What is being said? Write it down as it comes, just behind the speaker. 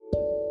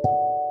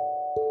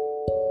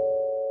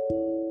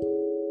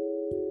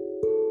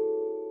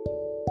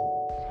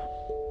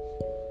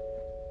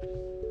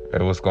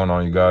Hey, what's going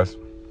on, you guys?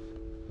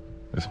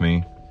 It's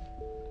me.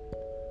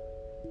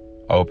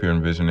 I hope you're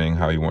envisioning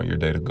how you want your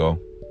day to go.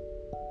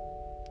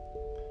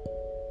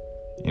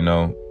 You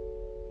know,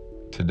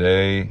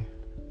 today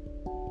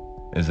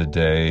is a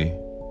day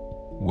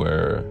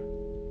where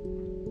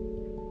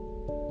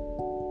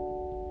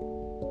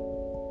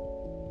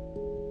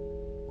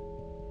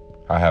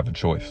I have a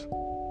choice.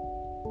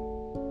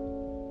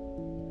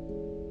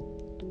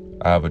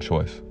 I have a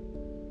choice.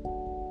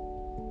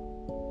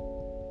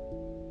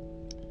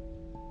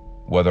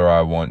 Whether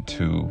I want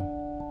to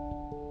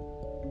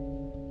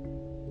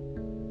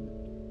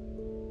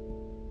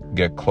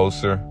get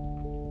closer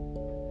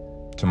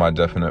to my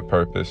definite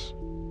purpose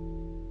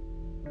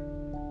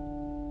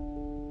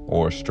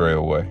or stray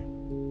away.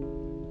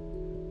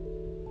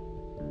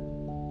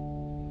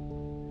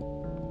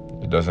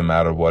 It doesn't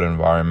matter what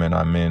environment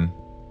I'm in.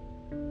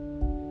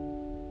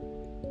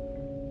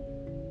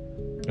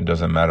 It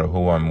doesn't matter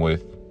who I'm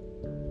with.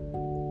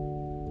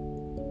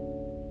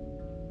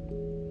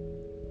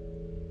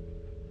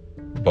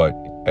 But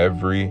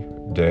every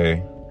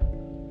day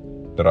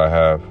that I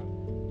have,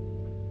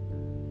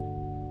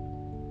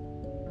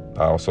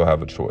 I also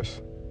have a choice.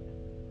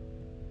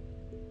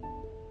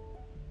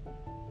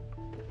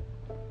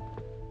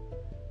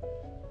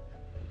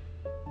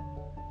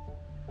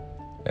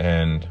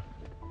 And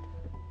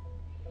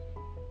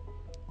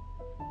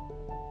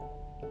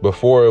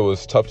before, it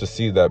was tough to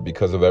see that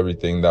because of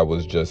everything that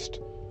was just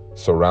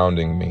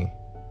surrounding me.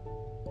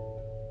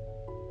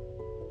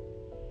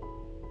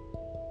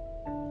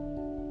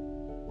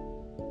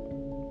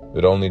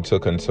 It only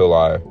took until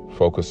I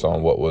focused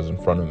on what was in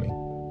front of me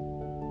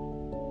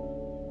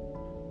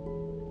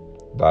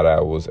that I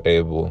was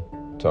able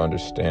to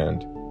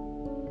understand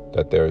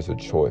that there is a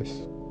choice.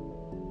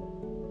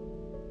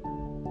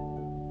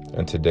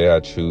 And today I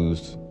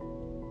choose,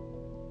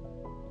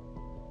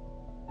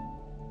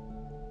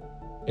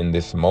 in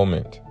this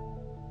moment,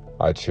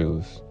 I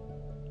choose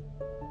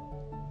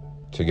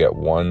to get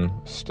one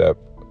step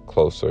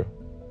closer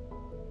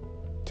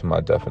to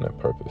my definite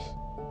purpose.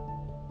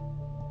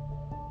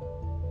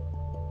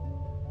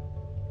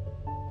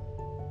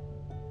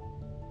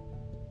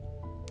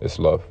 It's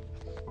love.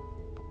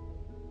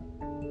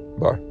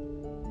 Bye.